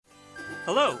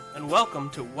Hello, and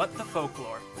welcome to What the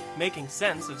Folklore, making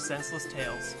sense of senseless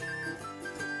tales.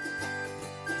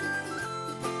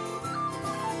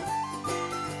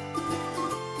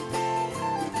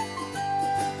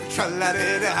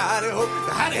 Tra-la-di-di-hi-di-ho,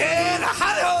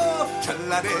 hi-di-hi-di-hi-di-ho,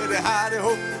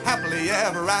 tra-la-di-di-hi-di-ho, happily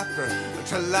ever after.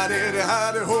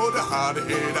 Tra-la-di-di-hi-di-ho,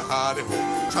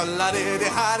 hi-di-hi-di-hi-di-ho,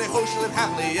 tra-la-di-di-hi-di-ho, she lived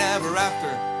happily ever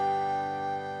after.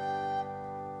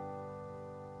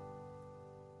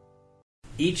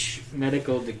 Each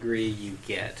medical degree you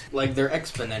get, like they're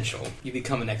exponential. You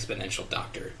become an exponential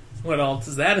doctor. What else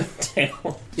does that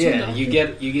entail? Yeah, you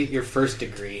get your first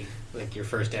degree, like your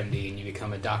first MD, and you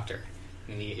become a doctor.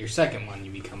 And you get your second one, you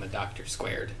become a doctor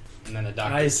squared, and then a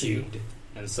doctor cubed,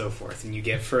 and so forth. And you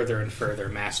get further and further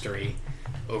mastery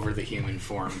over the human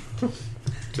form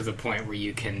to the point where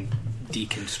you can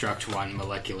deconstruct one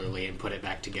molecularly and put it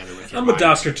back together with your I'm mind. a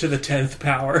doctor to the 10th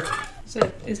power.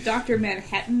 So is Dr.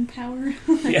 Manhattan power?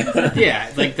 Yeah.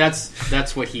 Yeah, like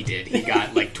that's what he did. He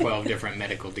got like 12 different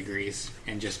medical degrees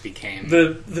and just became...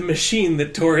 The machine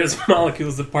that tore his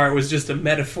molecules apart was just a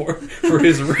metaphor for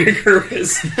his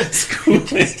rigorous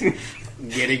schooling.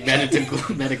 Getting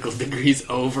medical degrees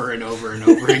over and over and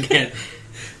over again.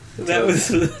 That was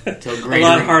Till a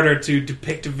lot harder to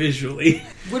depict visually.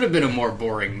 Would have been a more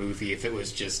boring movie if it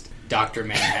was just Dr.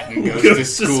 Manhattan goes to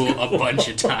school a bunch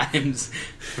of times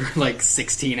for like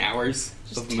 16 hours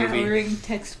Just of movie. towering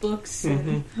textbooks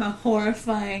and a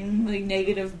horrifying,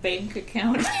 negative bank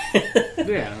account.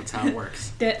 Yeah, that's how it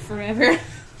works. Debt forever.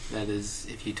 That is,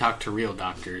 if you talk to real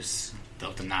doctors,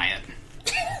 they'll deny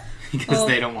it. Because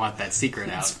they don't want that secret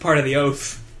It's out. part of the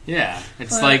oath. Yeah,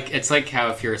 it's like how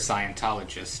if you're a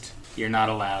Scientologist, you're not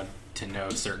allowed to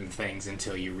know certain things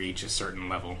until you reach a certain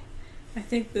level. I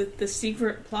think that the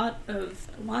secret plot of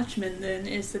Watchmen, then,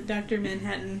 is that Dr.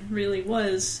 Manhattan really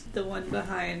was the one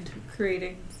behind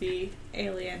creating the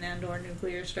alien and or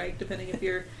nuclear strike, depending if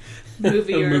you're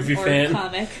movie or fan.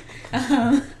 comic,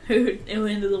 who went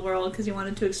into the world because he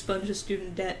wanted to expunge a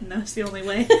student debt, and that's the only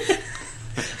way.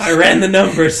 I ran the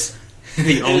numbers.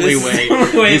 The only way the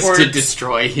only way it is to works.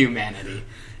 destroy humanity.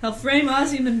 I'll frame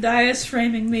Ozymandias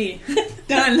framing me.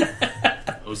 Done.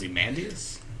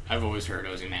 Ozymandias? I've always heard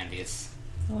Ozymandias.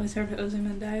 Always heard of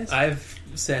Ozymandias. I've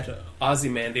said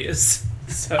Ozymandias.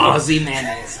 So.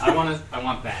 Ozymandias. I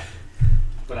want that.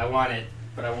 But I want it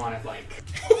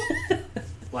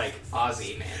like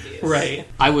Ozymandias. Right.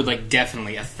 I would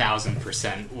definitely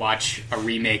 1,000% watch a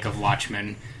remake of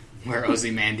Watchmen where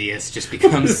Ozymandias just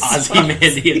becomes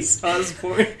Ozymandias.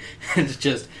 Osborn. It's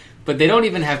just, but they don't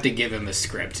even have to give him a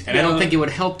script, and I No. don't think it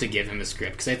would help to give him a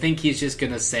script because I think he's just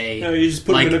gonna say, No, you just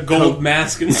put him in a gold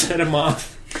mask and set him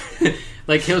off.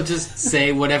 like he'll just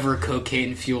say whatever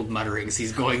cocaine-fueled mutterings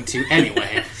he's going to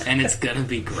anyway, and it's gonna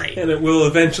be great. And it will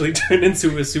eventually turn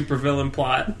into a supervillain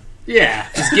plot. Yeah,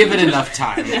 just give it enough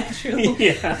time.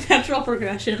 Natural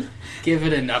progression. Give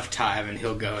it enough time, and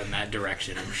he'll go in that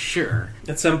direction. I'm sure.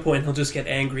 At some point, he'll just get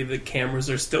angry that cameras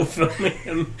are still filming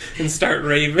him and start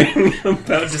raving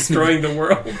about destroying the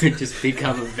world. Just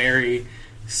become a very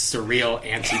surreal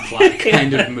anti-plot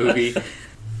kind of movie.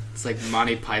 It's like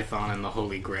Monty Python and the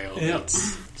Holy Grail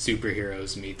meets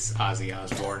superheroes meets Ozzy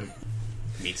Osbourne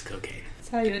meets cocaine. That's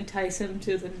how you entice him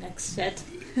to the next set.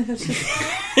 It's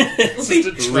just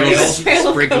a Trail of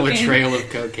Sprinkle a cocaine. trail of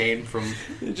cocaine from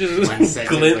just one set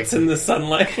to, glints in the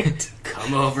sunlight.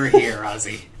 come over here,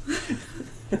 Ozzy.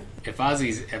 If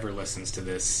Ozzy ever listens to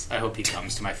this, I hope he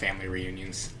comes to my family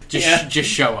reunions. Just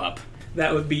show up.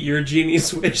 That would be your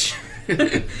genie's wish.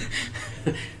 I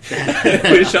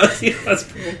wish Ozzy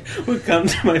Osbourne would come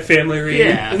to my family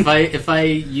reunion. Yeah, if I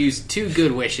used 2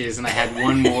 good wishes and I had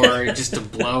one more just to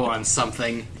blow on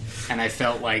something, and I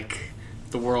felt like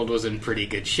the world was in pretty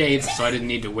good shape, so I didn't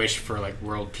need to wish for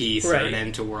world peace or an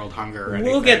end to world hunger or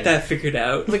anything. We'll get that figured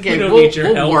out. Okay, we don't we'll need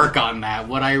your help. work on that.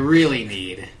 What I really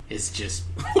need is just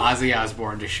Ozzy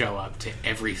Osbourne to show up to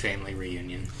every family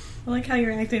reunion. I like how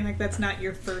you're acting like that's not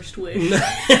your first wish.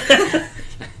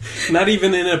 Not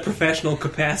even in a professional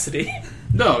capacity.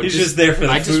 No, He's just there for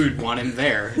the I food. just want him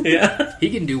there. Yeah.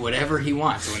 He can do whatever he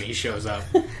wants when he shows up.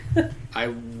 I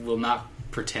will not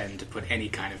pretend to put any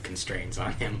kind of constraints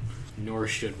on him, nor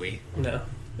should we. No.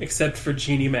 Except for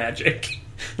genie magic.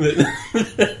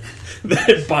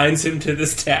 that binds him to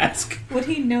this task. Would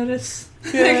he notice?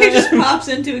 Like he just pops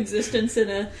into existence in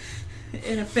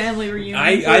a family reunion.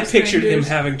 I pictured him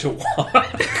having to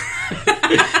walk.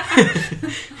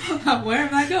 Where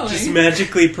am I going? Just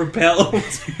magically propelled.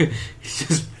 He's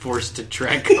just forced to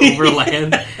trek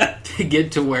overland to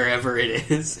get to wherever it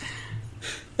is.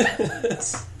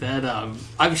 That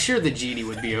I'm sure the genie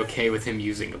would be okay with him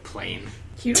using a plane.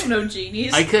 You don't know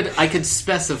genies. I could They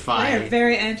specify. are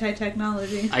very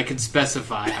anti-technology. I could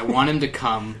specify. I want him to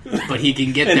come, but he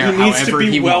can get And there he needs however to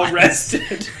be he well wants.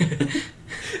 rested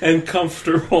and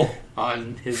comfortable.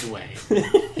 On his way,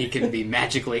 he can be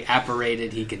magically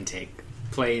apparated. He can take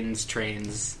planes,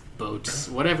 trains, boats,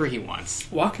 whatever he wants.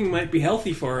 Walking might be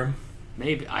healthy for him.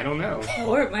 Maybe, I don't know.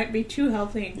 Or it might be too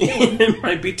healthy and kill him. It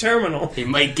might be terminal. He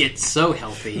might get so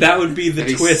healthy. That would be the That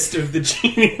he's- twist of the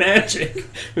genie magic,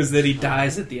 was that he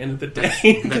dies at the end of the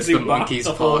day. That's he the walked monkey's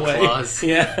the whole paw way. clause.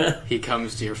 Yeah. He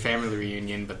comes to your family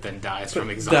reunion, but then dies from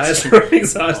Dies exhaustion. from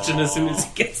exhaustion as soon as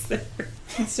he gets there.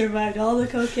 He survived all the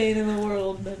cocaine in the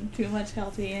world, but too much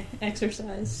healthy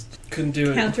exercise. Couldn't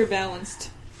do it. Counterbalanced.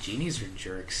 Genies are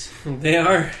jerks. They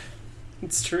are.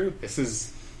 It's true. This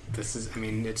is. I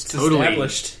mean, it's It's totally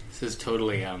established. This is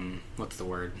totally. What's the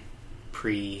word?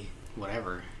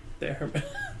 Whatever.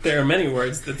 There are many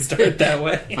words that start that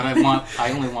way. But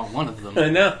I only want one of them. I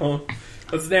know.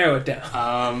 Let's narrow it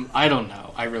down. I don't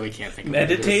know. I really can't think of what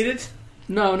it is. Meditated?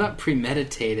 No, not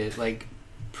premeditated. Like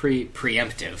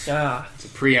preemptive. Ah. It's a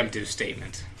preemptive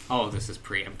statement. Oh, this is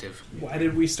preemptive. Why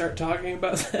did we start talking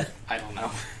about that? I don't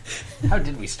know. How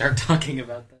did we start talking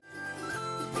about that?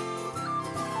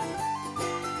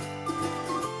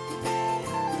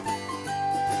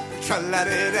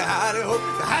 Tra-la-di-di-hi-di-ho,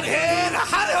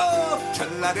 hi-di-hi-di-hi-di-ho.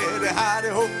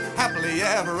 Tra-la-di-di-hi-di-ho, happily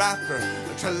ever after.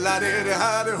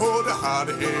 Tra-la-di-di-hi-di-ho,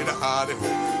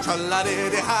 hi-di-hi-di-hi-di-ho.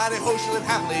 Tra-la-di-di-hi-di-ho, she lived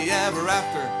happily ever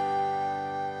after.